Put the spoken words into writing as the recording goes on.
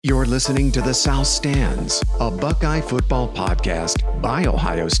You're listening to The South Stands, a Buckeye football podcast by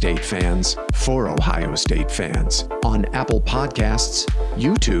Ohio State fans for Ohio State fans on Apple Podcasts,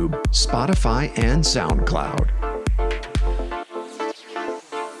 YouTube, Spotify, and SoundCloud.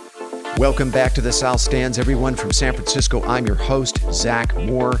 Welcome back to The South Stands, everyone. From San Francisco, I'm your host, Zach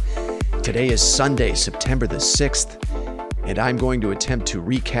Moore. Today is Sunday, September the 6th, and I'm going to attempt to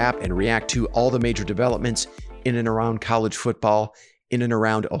recap and react to all the major developments in and around college football, in and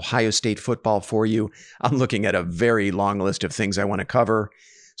around Ohio State football for you. I'm looking at a very long list of things I want to cover.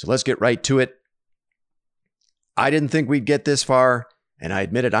 So let's get right to it. I didn't think we'd get this far, and I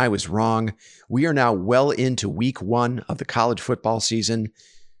admitted I was wrong. We are now well into week one of the college football season.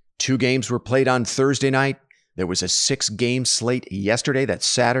 2 games were played on Thursday night. There was a 6-game slate yesterday. That's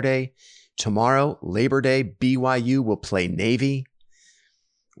Saturday. Tomorrow, Labor Day, BYU will play Navy.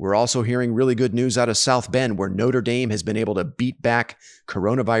 We're also hearing really good news out of South Bend, where Notre Dame has been able to beat back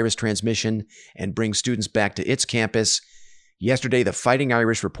coronavirus transmission and bring students back to its campus. Yesterday, the Fighting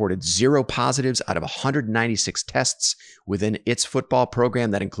Irish reported 0 positives out of 196 tests within its football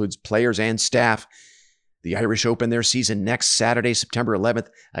program. That includes players and staff. The Irish open their season next Saturday, September 11th,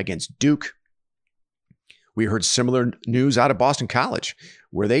 against Duke. We heard similar news out of Boston College,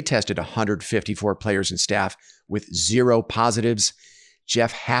 where they tested 154 players and staff with 0 positives.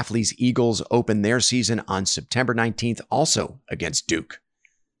 Jeff Hafley's Eagles open their season on September 19th, also against Duke.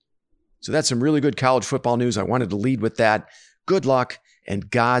 So that's some really good college football news. I wanted to lead with that. Good luck and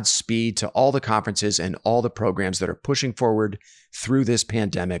Godspeed to all the conferences and all the programs that are pushing forward through this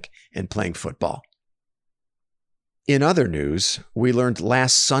pandemic and playing football. In other news, we learned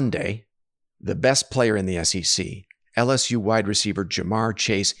last Sunday the best player in the SEC, LSU wide receiver Jamar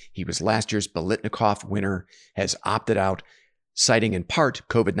Chase, he was last year's Biletnikoff winner, has opted out, citing in part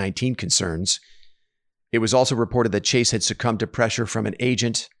COVID-19 concerns. It was also reported that Chase had succumbed to pressure from an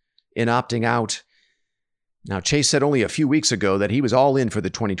agent in opting out. Now, Chase said only a few weeks ago that he was all in for the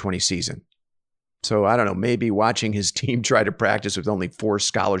 2020 season. So I don't know, maybe watching his team try to practice with only 4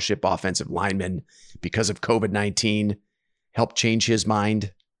 scholarship offensive linemen because of COVID-19 helped change his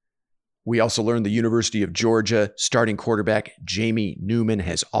mind. We also learned the University of Georgia starting quarterback Jamie Newman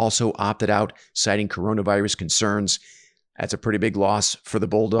has also opted out, citing coronavirus concerns. That's a pretty big loss for the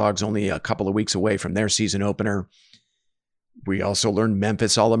Bulldogs, only a couple of weeks away from their season opener. We also learned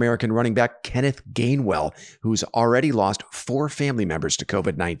Memphis All-American running back Kenneth Gainwell, who's already lost 4 family members to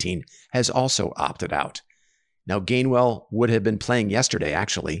COVID-19, has also opted out. Now, Gainwell would have been playing yesterday,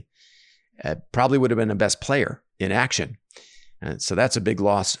 actually. Probably would have been the best player in action. So that's a big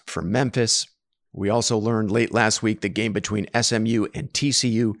loss for Memphis. We also learned late last week the game between SMU and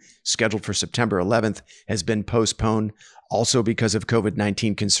TCU, scheduled for September 11th, has been postponed, also because of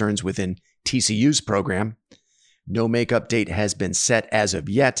COVID-19 concerns within TCU's program. No makeup date has been set as of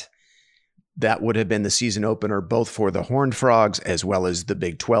yet. That would have been the season opener both for the Horned Frogs as well as the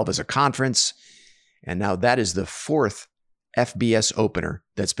Big 12 as a conference. And now that is the 4th FBS opener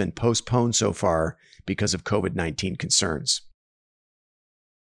that's been postponed so far because of COVID-19 concerns.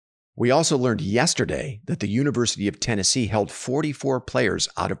 We also learned yesterday that the University of Tennessee held 44 players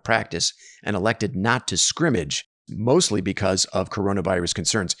out of practice and elected not to scrimmage, mostly because of coronavirus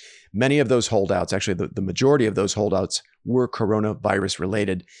concerns. Many of those holdouts, actually the majority of those holdouts, were coronavirus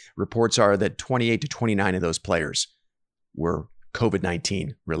related. Reports are that 28 to 29 of those players were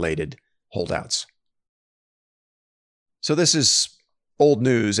COVID-19 related holdouts. So this is old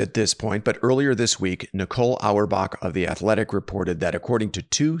news at this point, but earlier this week, Nicole Auerbach of The Athletic reported that according to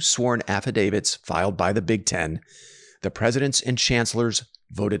 2 sworn affidavits filed by the Big Ten, the presidents and chancellors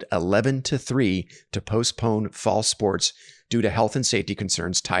voted 11-3 to postpone fall sports due to health and safety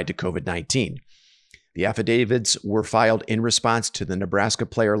concerns tied to COVID-19. The affidavits were filed in response to the Nebraska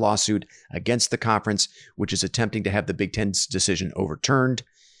player lawsuit against the conference, which is attempting to have the Big Ten's decision overturned.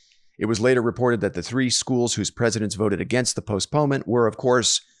 It was later reported that the 3 schools whose presidents voted against the postponement were, of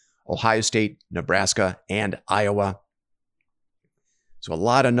course, Ohio State, Nebraska, and Iowa. So a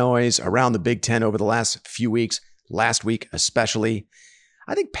lot of noise around the Big Ten over the last few weeks, last week especially.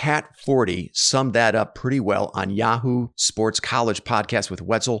 I think Pat Forty summed that up pretty well on Yahoo Sports College podcast with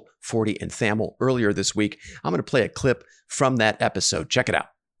Wetzel, Forty, and Thamel earlier this week. I'm going to play a clip from that episode. Check it out.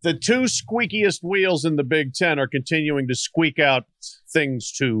 The 2 squeakiest wheels in the Big Ten are continuing to squeak out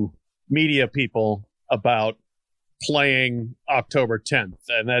things to media people about playing October 10th,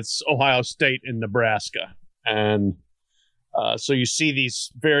 and that's Ohio State and Nebraska. And so you see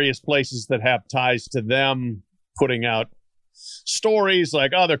these various places that have ties to them putting out stories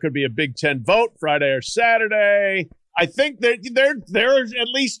like, oh, there could be a Big Ten vote Friday or Saturday. I think there's at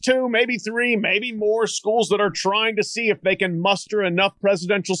least 2, maybe 3, maybe more schools that are trying to see if they can muster enough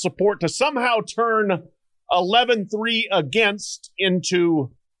presidential support to somehow turn 11-3 against into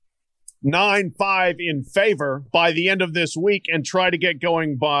 9-5 in favor by the end of this week and try to get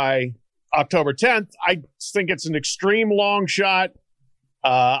going by October 10th. I think it's an extreme long shot.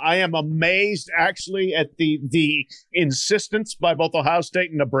 I am amazed, actually, at the insistence by both Ohio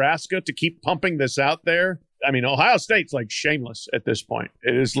State and Nebraska to keep pumping this out there. I mean, Ohio State's like shameless at this point.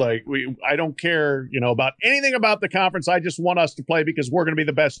 It is like, I don't care, about anything about the conference. I just want us to play because we're going to be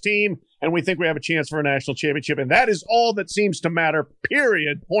the best team, and we think we have a chance for a national championship. And that is all that seems to matter,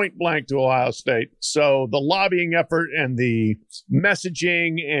 period, point blank to Ohio State. So the lobbying effort and the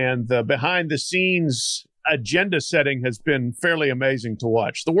messaging and the behind-the-scenes agenda setting has been fairly amazing to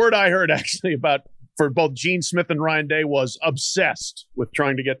watch. The word I heard actually for both Gene Smith and Ryan Day was obsessed with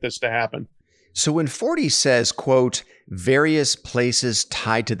trying to get this to happen. So when 40 says, quote, various places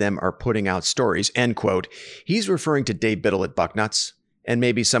tied to them are putting out stories, end quote, he's referring to Dave Biddle at Bucknuts and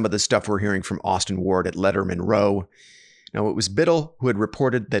maybe some of the stuff we're hearing from Austin Ward at Letterman Row. Now, it was Biddle who had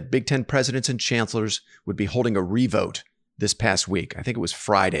reported that Big Ten presidents and chancellors would be holding a revote this past week. I think it was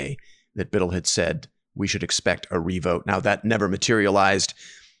Friday that Biddle had said we should expect a revote. Now, that never materialized.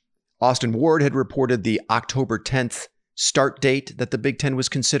 Austin Ward had reported the October 10th start date that the Big Ten was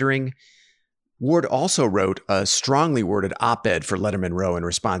considering. Ward also wrote a strongly worded op-ed for Letterman Row in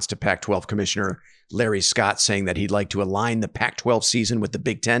response to Pac-12 Commissioner Larry Scott saying that he'd like to align the Pac-12 season with the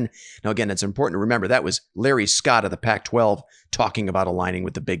Big Ten. Now, again, it's important to remember that was Larry Scott of the Pac-12 talking about aligning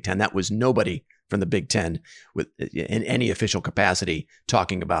with the Big Ten. That was nobody from the Big Ten in any official capacity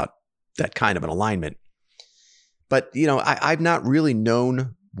talking about that kind of an alignment. But, I've not really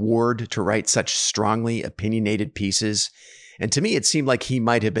known Ward to write such strongly opinionated pieces. And to me, it seemed like he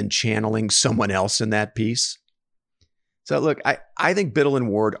might have been channeling someone else in that piece. So look, I think Biddle and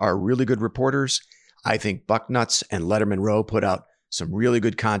Ward are really good reporters. I think Bucknuts and Letterman Row put out some really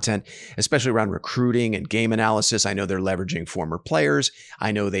good content, especially around recruiting and game analysis. I know they're leveraging former players.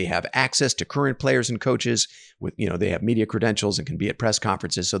 I know they have access to current players and coaches with, they have media credentials and can be at press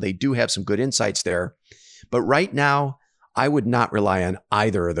conferences. So they do have some good insights there. But right now, I would not rely on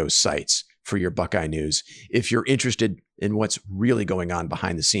either of those sites for your Buckeye news if you're interested in what's really going on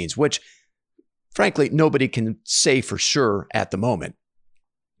behind the scenes, which, frankly, nobody can say for sure at the moment.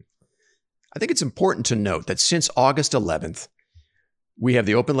 I think it's important to note that since August 11th, we have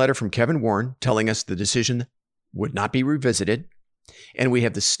the open letter from Kevin Warren telling us the decision would not be revisited, and we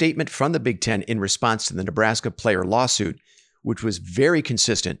have the statement from the Big Ten in response to the Nebraska player lawsuit, which was very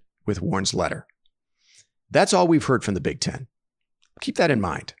consistent with Warren's letter. That's all we've heard from the Big Ten. Keep that in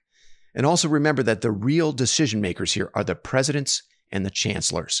mind. And also remember that the real decision makers here are the presidents and the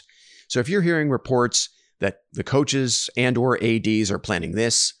chancellors. So if you're hearing reports that the coaches and or ADs are planning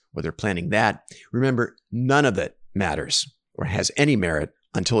this or they're planning that, remember none of it matters or has any merit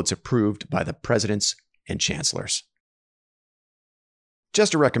until it's approved by the presidents and chancellors.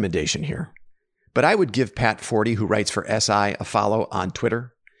 Just a recommendation here, but I would give Pat Forty, who writes for SI, a follow on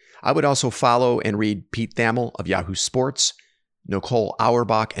Twitter. I would also follow and read Pete Thamel of Yahoo Sports, Nicole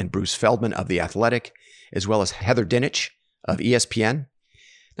Auerbach and Bruce Feldman of The Athletic, as well as Heather Dinich of ESPN.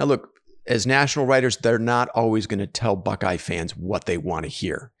 Now look, as national writers, they're not always going to tell Buckeye fans what they want to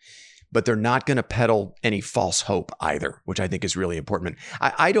hear, but they're not going to peddle any false hope either, which I think is really important.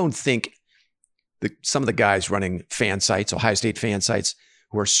 I don't think some of the guys running fan sites, Ohio State fan sites,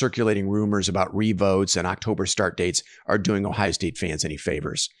 who are circulating rumors about revotes and October start dates are doing Ohio State fans any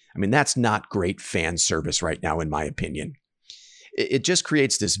favors. I mean, that's not great fan service right now, in my opinion. It just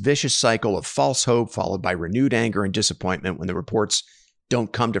creates this vicious cycle of false hope followed by renewed anger and disappointment when the reports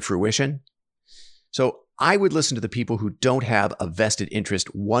don't come to fruition. So I would listen to the people who don't have a vested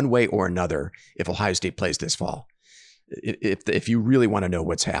interest one way or another if Ohio State plays this fall, if you really want to know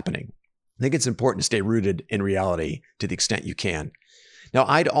what's happening. I think it's important to stay rooted in reality to the extent you can. Now,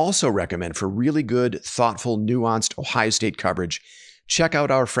 I'd also recommend for really good, thoughtful, nuanced Ohio State coverage, check out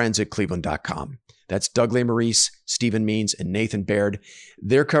our friends at Cleveland.com. That's Doug Lesmerises, Stephen Means, and Nathan Baird.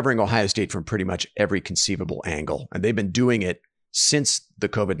 They're covering Ohio State from pretty much every conceivable angle, and they've been doing it since the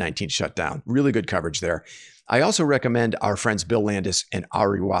COVID-19 shutdown. Really good coverage there. I also recommend our friends Bill Landis and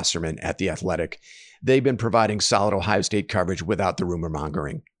Ari Wasserman at The Athletic. They've been providing solid Ohio State coverage without the rumor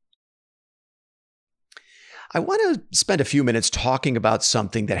mongering. I want to spend a few minutes talking about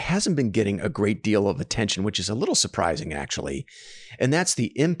something that hasn't been getting a great deal of attention, which is a little surprising, actually, and that's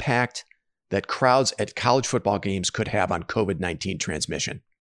the impact that crowds at college football games could have on COVID-19 transmission.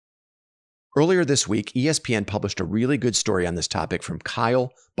 Earlier this week, ESPN published a really good story on this topic from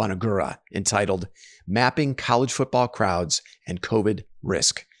Kyle Bonagura entitled Mapping College Football Crowds and COVID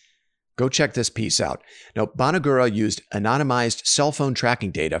Risk. Go check this piece out. Now, Bonagura used anonymized cell phone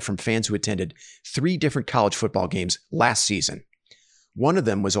tracking data from fans who attended 3 different college football games last season. One of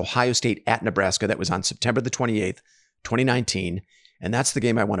them was Ohio State at Nebraska. That was on September the 28th, 2019, and that's the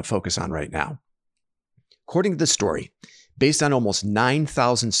game I want to focus on right now. According to the story, based on almost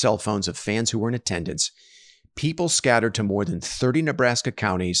 9,000 cell phones of fans who were in attendance, people scattered to more than 30 Nebraska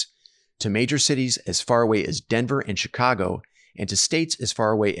counties, to major cities as far away as Denver and Chicago, and to states as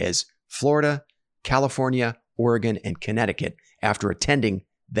far away as Florida, California, Oregon, and Connecticut after attending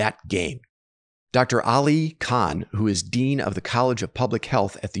that game. Dr. Ali Khan, who is Dean of the College of Public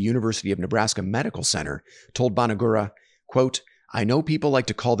Health at the University of Nebraska Medical Center, told Bonagura, quote, "I know people like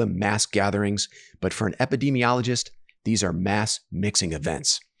to call them mass gatherings, but for an epidemiologist, these are mass mixing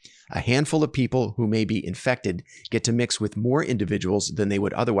events. A handful of people who may be infected get to mix with more individuals than they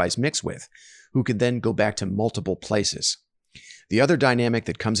would otherwise mix with, who could then go back to multiple places. The other dynamic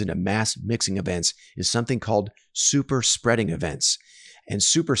that comes into mass mixing events is something called super spreading events. And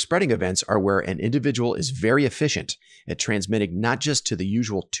super spreading events are where an individual is very efficient at transmitting not just to the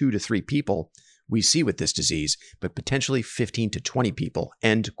usual 2 to 3 people we see with this disease, but potentially 15 to 20 people,"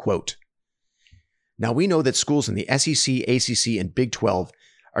 end quote. Now, we know that schools in the SEC, ACC, and Big 12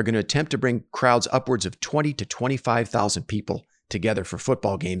 are going to attempt to bring crowds upwards of 20 to 25,000 people together for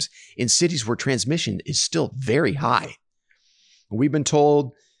football games in cities where transmission is still very high. We've been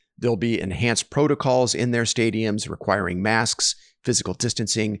told there'll be enhanced protocols in their stadiums requiring masks, physical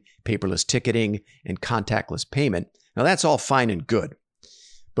distancing, paperless ticketing, and contactless payment. Now, that's all fine and good.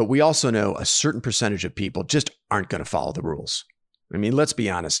 But we also know a certain percentage of people just aren't going to follow the rules. I mean, let's be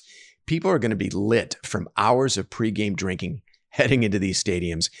honest. People are going to be lit from hours of pregame drinking heading into these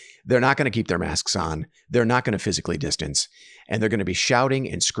stadiums. They're not going to keep their masks on. They're not going to physically distance. And they're going to be shouting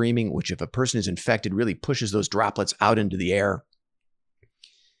and screaming, which if a person is infected really pushes those droplets out into the air.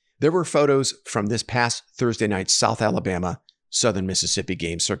 There were photos from this past Thursday night South Alabama, Southern Mississippi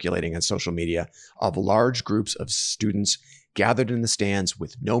game circulating on social media of large groups of students gathered in the stands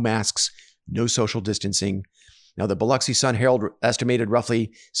with no masks, no social distancing. Now, the Biloxi Sun-Herald estimated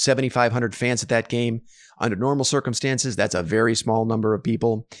roughly 7,500 fans at that game. Under normal circumstances, that's a very small number of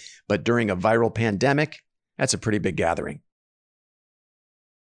people. But during a viral pandemic, that's a pretty big gathering.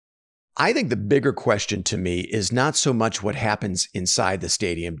 I think the bigger question to me is not so much what happens inside the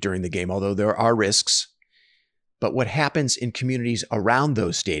stadium during the game, although there are risks, but what happens in communities around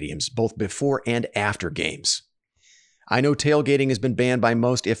those stadiums, both before and after games. I know tailgating has been banned by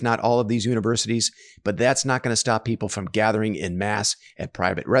most, if not all, of these universities, but that's not going to stop people from gathering in mass at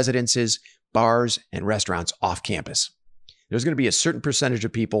private residences, bars, and restaurants off campus. There's going to be a certain percentage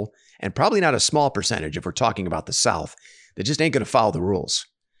of people, and probably not a small percentage if we're talking about the South, that just ain't going to follow the rules.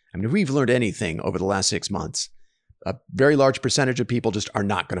 I mean, if we've learned anything over the last 6 months, a very large percentage of people just are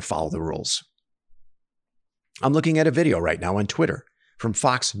not going to follow the rules. I'm looking at a video right now on Twitter from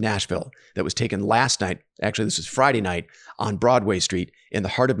Fox Nashville that was taken last night. Actually, this was Friday night on Broadway Street in the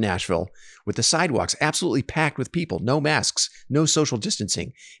heart of Nashville, with the sidewalks absolutely packed with people, no masks, no social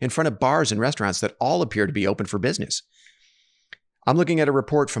distancing, in front of bars and restaurants that all appear to be open for business. I'm looking at a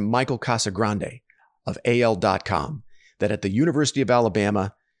report from Michael Casagrande of AL.com that at the University of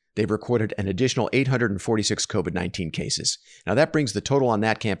Alabama, they've recorded an additional 846 COVID-19 cases. Now, that brings the total on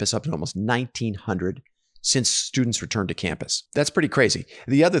that campus up to almost 1,900 since students returned to campus. That's pretty crazy.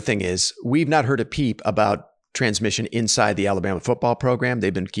 The other thing is, we've not heard a peep about transmission inside the Alabama football program.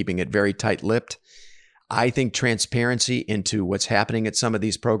 They've been keeping it very tight-lipped. I think transparency into what's happening at some of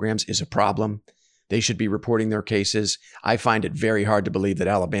these programs is a problem. They should be reporting their cases. I find it very hard to believe that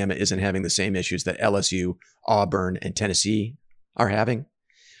Alabama isn't having the same issues that LSU, Auburn, and Tennessee are having.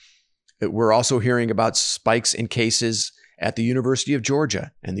 We're also hearing about spikes in cases at the University of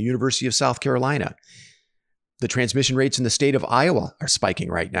Georgia and the University of South Carolina. The transmission rates in the state of Iowa are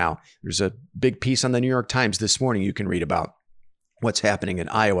spiking right now. There's a big piece on the New York Times this morning you can read about what's happening in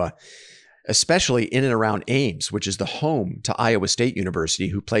Iowa, especially in and around Ames, which is the home to Iowa State University,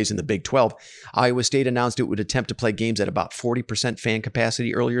 who plays in the Big 12. Iowa State announced it would attempt to play games at about 40% fan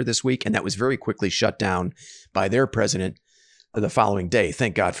capacity earlier this week, and that was very quickly shut down by their president the following day.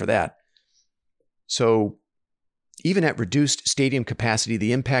 Thank God for that. So even at reduced stadium capacity,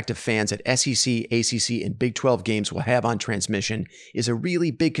 the impact of fans at SEC, ACC, and Big 12 games will have on transmission is a really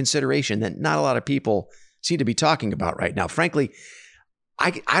big consideration that not a lot of people seem to be talking about right now. Frankly,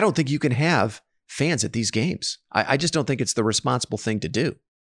 I don't think you can have fans at these games. I just don't think it's the responsible thing to do.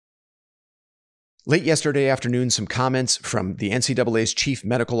 Late yesterday afternoon, some comments from the NCAA's chief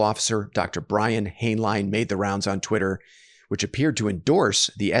medical officer, Dr. Brian Hainline, made the rounds on Twitter, which appeared to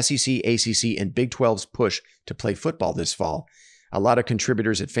endorse the SEC, ACC, and Big 12's push to play football this fall. A lot of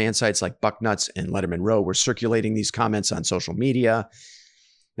contributors at fan sites like Bucknuts and Letterman Row were circulating these comments on social media.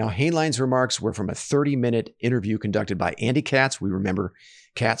 Now, Hainline's remarks were from a 30-minute interview conducted by Andy Katz. We remember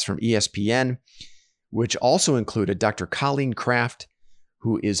Katz from ESPN, which also included Dr. Colleen Kraft,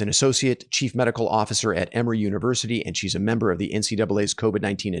 who is an associate chief medical officer at Emory University, and she's a member of the NCAA's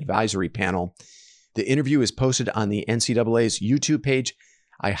COVID-19 advisory panel. The interview is posted on the NCAA's YouTube page.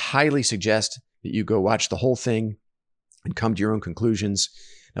 I highly suggest that you go watch the whole thing and come to your own conclusions.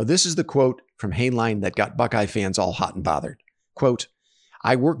 Now, this is the quote from Hainline that got Buckeye fans all hot and bothered. Quote,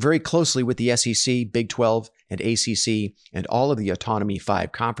 "I work very closely with the SEC, Big 12, and ACC, and all of the Autonomy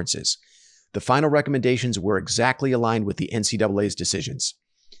 5 conferences. The final recommendations were exactly aligned with the NCAA's decisions.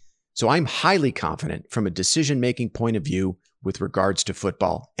 So I'm highly confident from a decision-making point of view with regards to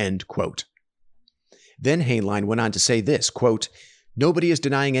football," end quote. Then Hainline went on to say this, quote, "Nobody is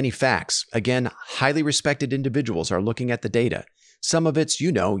denying any facts. Again, highly respected individuals are looking at the data. Some of it's,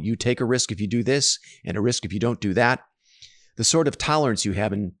 you take a risk if you do this and a risk if you don't do that. The sort of tolerance you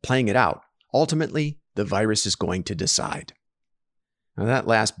have in playing it out. Ultimately, the virus is going to decide." Now that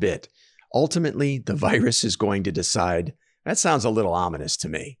last bit, ultimately, the virus is going to decide. That sounds a little ominous to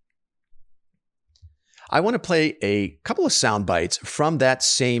me. I want to play a couple of sound bites from that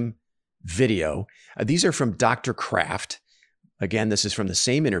same video. These are from Dr. Kraft. Again, this is from the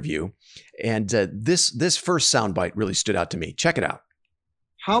same interview. And this first sound bite really stood out to me. Check it out.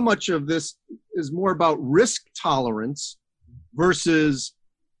 How much of this is more about risk tolerance versus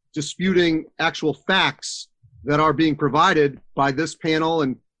disputing actual facts that are being provided by this panel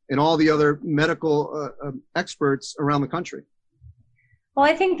and all the other medical experts around the country? Well,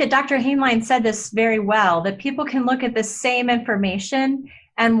 I think that Dr. Hainline said this very well, that people can look at the same information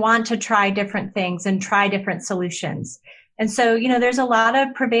and want to try different things and try different solutions. And so, there's a lot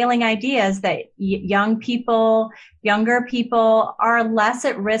of prevailing ideas that younger people are less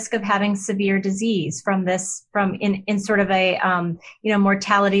at risk of having severe disease from in sort of a,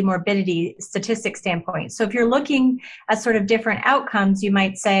 mortality, morbidity statistic standpoint. So if you're looking at sort of different outcomes, you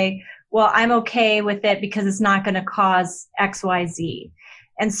might say, well, I'm okay with it because it's not going to cause X, Y, Z.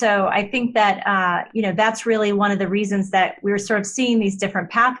 And so I think that, that's really one of the reasons that we're sort of seeing these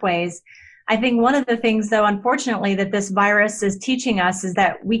different pathways. I think one of the things, though, unfortunately, that this virus is teaching us is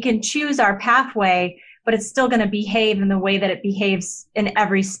that we can choose our pathway, but it's still going to behave in the way that it behaves in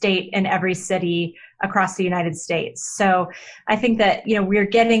every state and every city across the United States. So I think that, we're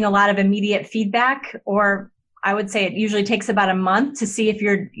getting a lot of immediate feedback, or I would say it usually takes about a month to see if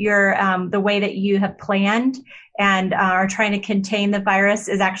you're the way that you have planned and are trying to contain the virus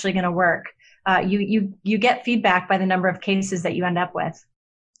is actually going to work. You get feedback by the number of cases that you end up with.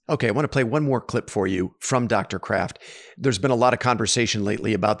 Okay, I want to play one more clip for you from Dr. Kraft. There's been a lot of conversation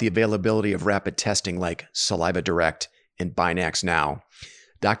lately about the availability of rapid testing like Saliva Direct and Binax Now.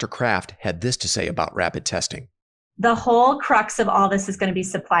 Dr. Kraft had this to say about rapid testing. The whole crux of all this is going to be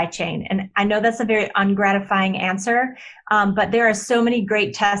supply chain. And I know that's a very ungratifying answer, but there are so many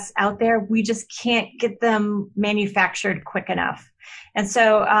great tests out there. We just can't get them manufactured quick enough. And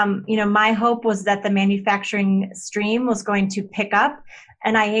so, my hope was that the manufacturing stream was going to pick up.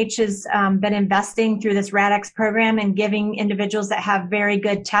 NIH has been investing through this RADx program and giving individuals that have very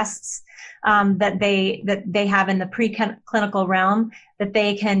good tests that they have in the preclinical realm, that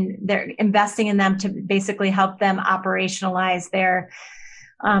they're investing in them to basically help them operationalize their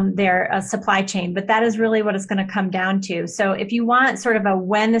supply chain. But that is really what it's going to come down to. So if you want sort of a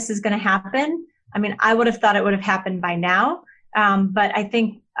when this is going to happen, I would have thought it would have happened by now. But I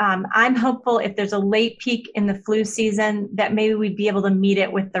think I'm hopeful if there's a late peak in the flu season that maybe we'd be able to meet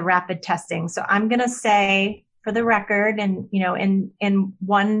it with the rapid testing. So I'm going to say, for the record, and in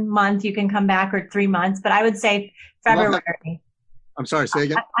 1 month you can come back, or 3 months, but I would say February. I'm sorry, say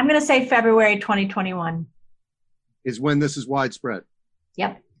again? I'm going to say February 2021 is when this is widespread.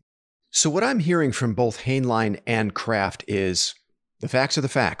 Yep. So what I'm hearing from both Hainline and Kraft is the facts are the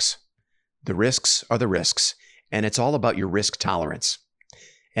facts. The risks are the risks. And it's all about your risk tolerance.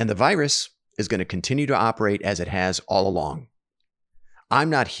 And the virus is going to continue to operate as it has all along. I'm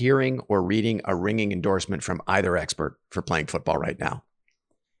not hearing or reading a ringing endorsement from either expert for playing football right now.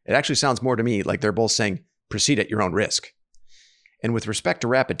 It actually sounds more to me like they're both saying, proceed at your own risk. And with respect to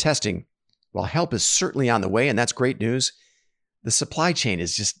rapid testing, while help is certainly on the way, and that's great news, the supply chain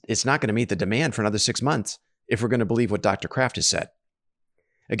it's not going to meet the demand for another 6 months if we're going to believe what Dr. Kraft has said.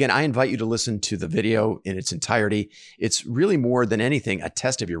 Again, I invite you to listen to the video in its entirety. It's really more than anything a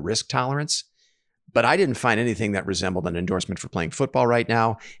test of your risk tolerance. But I didn't find anything that resembled an endorsement for playing football right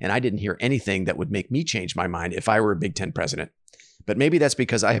now, and I didn't hear anything that would make me change my mind if I were a Big Ten president. But maybe that's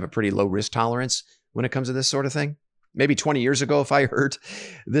because I have a pretty low risk tolerance when it comes to this sort of thing. Maybe 20 years ago, if I heard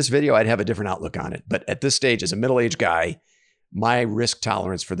this video, I'd have a different outlook on it. But at this stage, as a middle-aged guy, my risk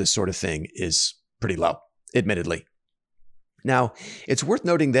tolerance for this sort of thing is pretty low, admittedly. Now, it's worth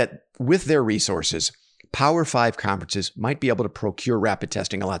noting that with their resources, Power 5 conferences might be able to procure rapid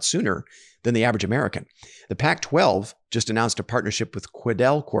testing a lot sooner than the average American. The Pac-12 just announced a partnership with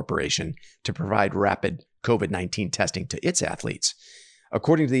Quidel Corporation to provide rapid COVID-19 testing to its athletes.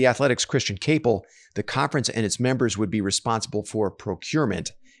 According to The Athletic's Christian Capel, the conference and its members would be responsible for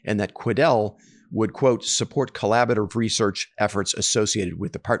procurement, and that Quidel would, quote, support collaborative research efforts associated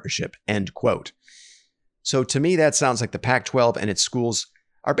with the partnership, end quote. So to me, that sounds like the Pac-12 and its schools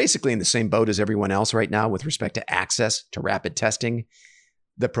are basically in the same boat as everyone else right now with respect to access to rapid testing.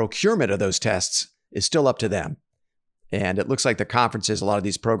 The procurement of those tests is still up to them. And it looks like the conferences, a lot of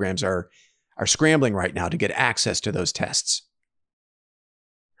these programs are scrambling right now to get access to those tests.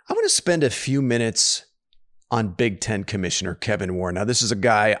 I want to spend a few minutes on Big Ten Commissioner Kevin Warren. Now, this is a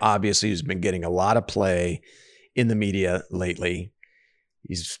guy, obviously, who's been getting a lot of play in the media lately.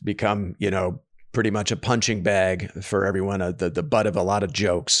 He's become, pretty much a punching bag for everyone, the butt of a lot of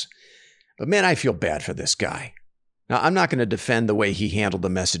jokes. But man, I feel bad for this guy. Now, I'm not going to defend the way he handled the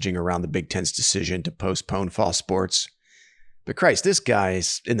messaging around the Big Ten's decision to postpone fall sports. But Christ, this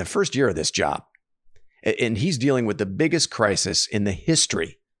guy's in the first year of this job, and he's dealing with the biggest crisis in the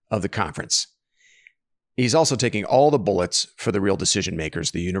history of the conference. He's also taking all the bullets for the real decision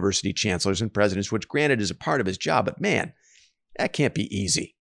makers, the university chancellors and presidents, which granted is a part of his job, but man, that can't be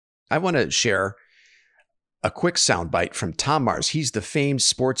easy. I want to share a quick soundbite from Tom Mars. He's the famed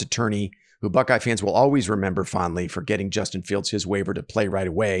sports attorney who Buckeye fans will always remember fondly for getting Justin Fields his waiver to play right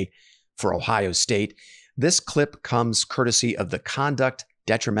away for Ohio State. This clip comes courtesy of the Conduct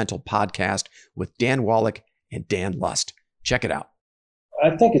Detrimental podcast with Dan Wallach and Dan Lust. Check it out.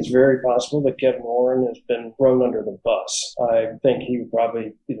 I think it's very possible that Kevin Warren has been thrown under the bus. I think he would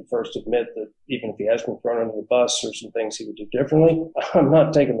probably be the first to admit that even if he has been thrown under the bus, there's some things he would do differently. I'm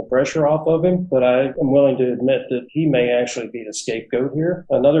not taking the pressure off of him, but I am willing to admit that he may actually be the scapegoat here.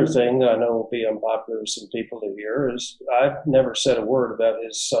 Another thing that I know will be unpopular with some people to hear is I've never said a word about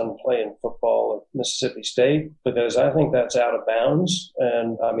his son playing football at Mississippi State because I think that's out of bounds.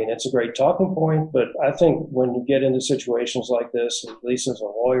 And I mean, it's a great talking point, but I think when you get into situations like this, at least as a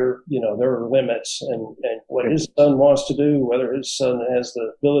lawyer, there are limits, and what his son wants to do, whether his son has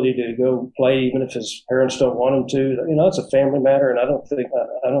the ability to go play, even if his parents don't want him to, it's a family matter, and I don't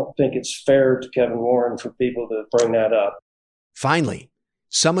think it's fair to Kevin Warren for people to bring that up. Finally,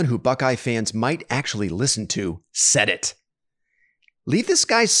 someone who Buckeye fans might actually listen to said it. Leave this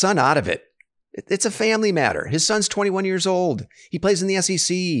guy's son out of it. It's a family matter. His son's 21 years old. He plays in the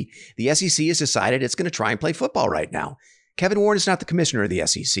SEC. The SEC has decided it's going to try and play football right now. Kevin Warren is not the commissioner of the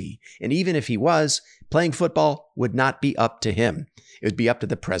SEC. And even if he was, playing football would not be up to him. It would be up to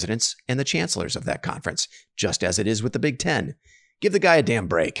the presidents and the chancellors of that conference, just as it is with the Big Ten. Give the guy a damn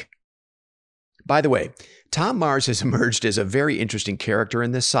break. By the way, Tom Mars has emerged as a very interesting character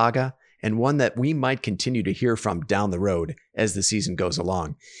in this saga, and one that we might continue to hear from down the road as the season goes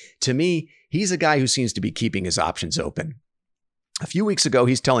along. To me, he's a guy who seems to be keeping his options open. A few weeks ago,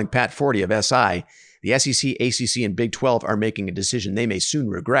 he's telling Pat Forty of SI, the SEC, ACC, and Big 12 are making a decision they may soon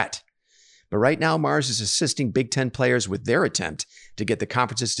regret. But right now, Mars is assisting Big Ten players with their attempt to get the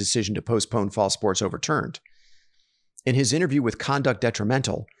conference's decision to postpone fall sports overturned. In his interview with Conduct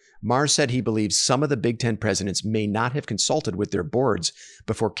Detrimental, Mars said he believes some of the Big Ten presidents may not have consulted with their boards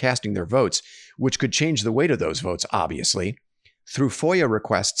before casting their votes, which could change the weight of those votes, obviously. Through FOIA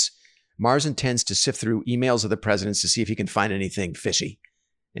requests, Mars intends to sift through emails of the presidents to see if he can find anything fishy,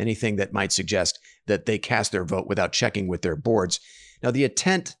 anything that might suggest that they cast their vote without checking with their boards. Now, the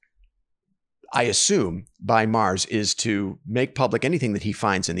intent, I assume, by Mars is to make public anything that he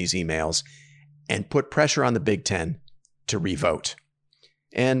finds in these emails and put pressure on the Big Ten to revote.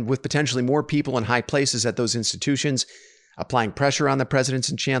 And with potentially more people in high places at those institutions, applying pressure on the presidents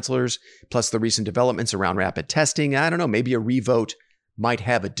and chancellors, plus the recent developments around rapid testing, I don't know, maybe a revote might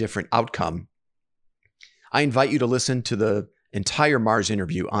have a different outcome. I invite you to listen to the entire Mars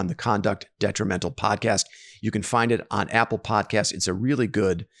interview on the Conduct Detrimental podcast. You can find it on Apple Podcasts. It's a really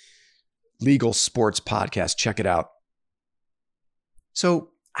good legal sports podcast. Check it out.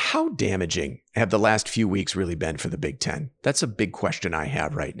 So, how damaging have the last few weeks really been for the Big Ten? That's a big question I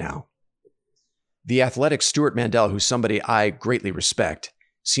have right now. The Athletic's Stuart Mandel, who's somebody I greatly respect,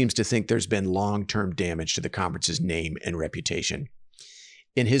 seems to think there's been long-term damage to the conference's name and reputation.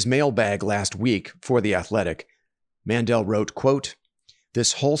 In his mailbag last week for The Athletic, Mandel wrote, quote,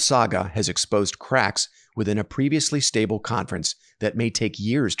 "This whole saga has exposed cracks within a previously stable conference that may take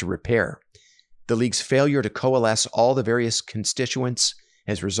years to repair. The league's failure to coalesce all the various constituents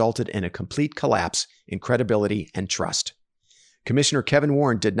has resulted in a complete collapse in credibility and trust. Commissioner Kevin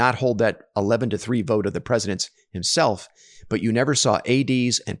Warren did not hold that 11-3 vote of the president's himself, but you never saw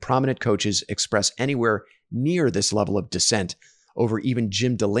ADs and prominent coaches express anywhere near this level of dissent over even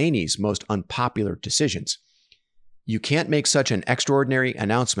Jim Delaney's most unpopular decisions. You can't make such an extraordinary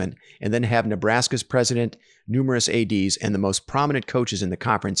announcement and then have Nebraska's president, numerous ADs, and the most prominent coaches in the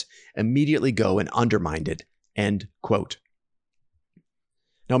conference immediately go and undermine it." End quote.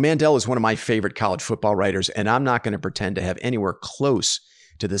 Now, Mandel is one of my favorite college football writers, and I'm not going to pretend to have anywhere close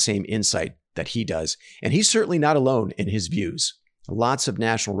to the same insight that he does. And he's certainly not alone in his views. Lots of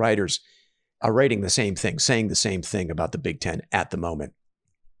national writers are writing the same thing, saying the same thing about the Big Ten at the moment.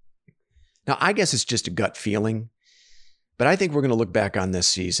 Now, I guess it's just a gut feeling, but I think we're going to look back on this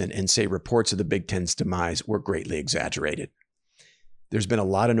season and say reports of the Big Ten's demise were greatly exaggerated. There's been a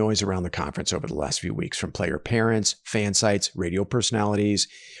lot of noise around the conference over the last few weeks from player parents, fan sites, radio personalities.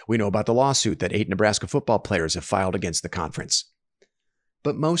 We know about the lawsuit that 8 Nebraska football players have filed against the conference.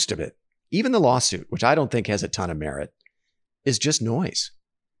 But most of it, even the lawsuit, which I don't think has a ton of merit, is just noise.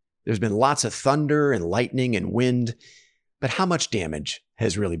 There's been lots of thunder and lightning and wind, but how much damage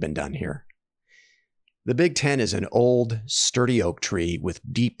has really been done here? The Big Ten is an old, sturdy oak tree with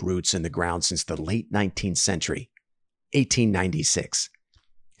deep roots in the ground since the late 19th century. 1896.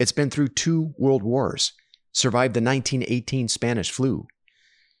 It's been through 2 world wars, survived the 1918 Spanish flu.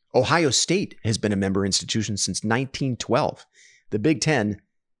 Ohio State has been a member institution since 1912. The Big Ten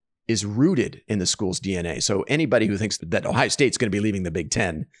is rooted in the school's DNA. So anybody who thinks that Ohio State's going to be leaving the Big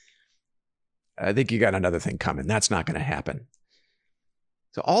Ten, I think you got another thing coming. That's not going to happen.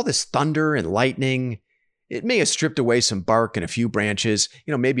 So all this thunder and lightning, it may have stripped away some bark and a few branches.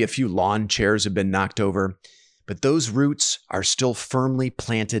 Maybe a few lawn chairs have been knocked over. But those roots are still firmly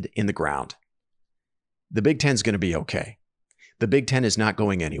planted in the ground. The Big Ten's going to be okay. The Big Ten is not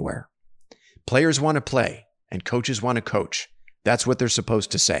going anywhere. Players want to play and coaches want to coach. That's what they're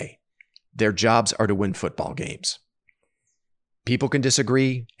supposed to say. Their jobs are to win football games. People can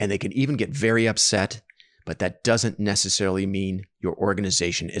disagree and they can even get very upset, but that doesn't necessarily mean your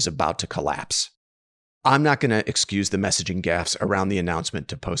organization is about to collapse. I'm not going to excuse the messaging gaffes around the announcement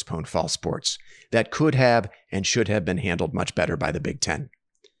to postpone fall sports. That could have and should have been handled much better by the Big Ten.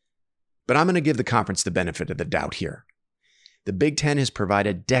 But I'm going to give the conference the benefit of the doubt here. The Big Ten has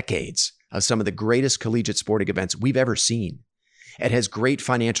provided decades of some of the greatest collegiate sporting events we've ever seen. It has great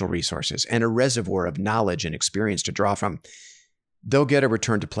financial resources and a reservoir of knowledge and experience to draw from. They'll get a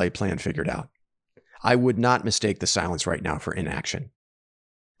return to play plan figured out. I would not mistake the silence right now for inaction.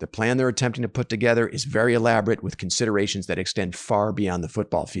 The plan they're attempting to put together is very elaborate with considerations that extend far beyond the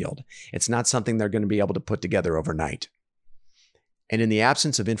football field. It's not something they're going to be able to put together overnight. And in the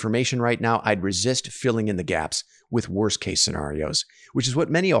absence of information right now, I'd resist filling in the gaps with worst-case scenarios, which is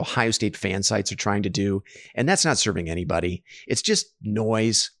what many Ohio State fan sites are trying to do, and that's not serving anybody. It's just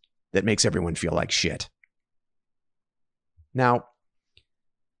noise that makes everyone feel like shit. Now,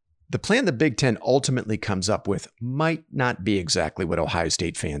 the plan the Big Ten ultimately comes up with might not be exactly what Ohio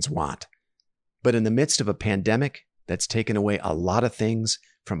State fans want. But in the midst of a pandemic that's taken away a lot of things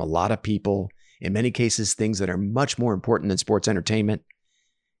from a lot of people, in many cases things that are much more important than sports entertainment,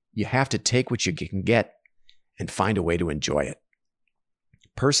 you have to take what you can get and find a way to enjoy it.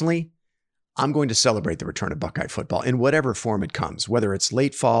 Personally, I'm going to celebrate the return of Buckeye football in whatever form it comes, whether it's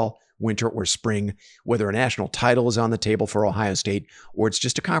late fall, winter, or spring, whether a national title is on the table for Ohio State, or it's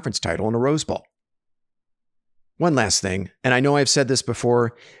just a conference title in a Rose Bowl. One last thing, and I know I've said this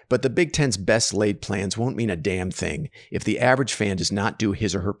before, but the Big Ten's best laid plans won't mean a damn thing if the average fan does not do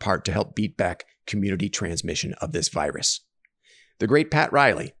his or her part to help beat back community transmission of this virus. The great Pat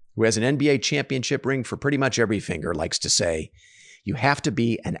Riley, who has an NBA championship ring for pretty much every finger, likes to say, "You have to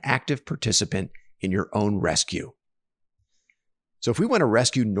be an active participant in your own rescue." So if we want to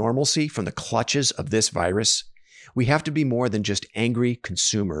rescue normalcy from the clutches of this virus, we have to be more than just angry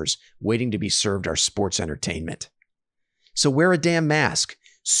consumers waiting to be served our sports entertainment. So wear a damn mask,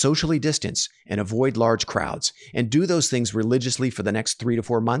 socially distance, and avoid large crowds, and do those things religiously for the next 3 to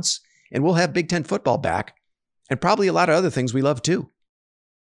 4 months, and we'll have Big Ten football back, and probably a lot of other things we love too.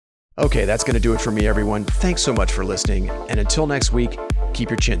 Okay, that's going to do it for me, everyone. Thanks so much for listening, and until next week, keep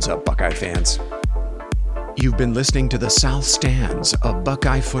your chins up, Buckeye fans. You've been listening to the South Stands, a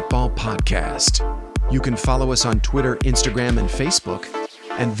Buckeye football podcast. You can follow us on Twitter, Instagram, and Facebook,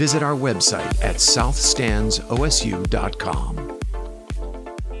 and visit our website at southstandsosu.com.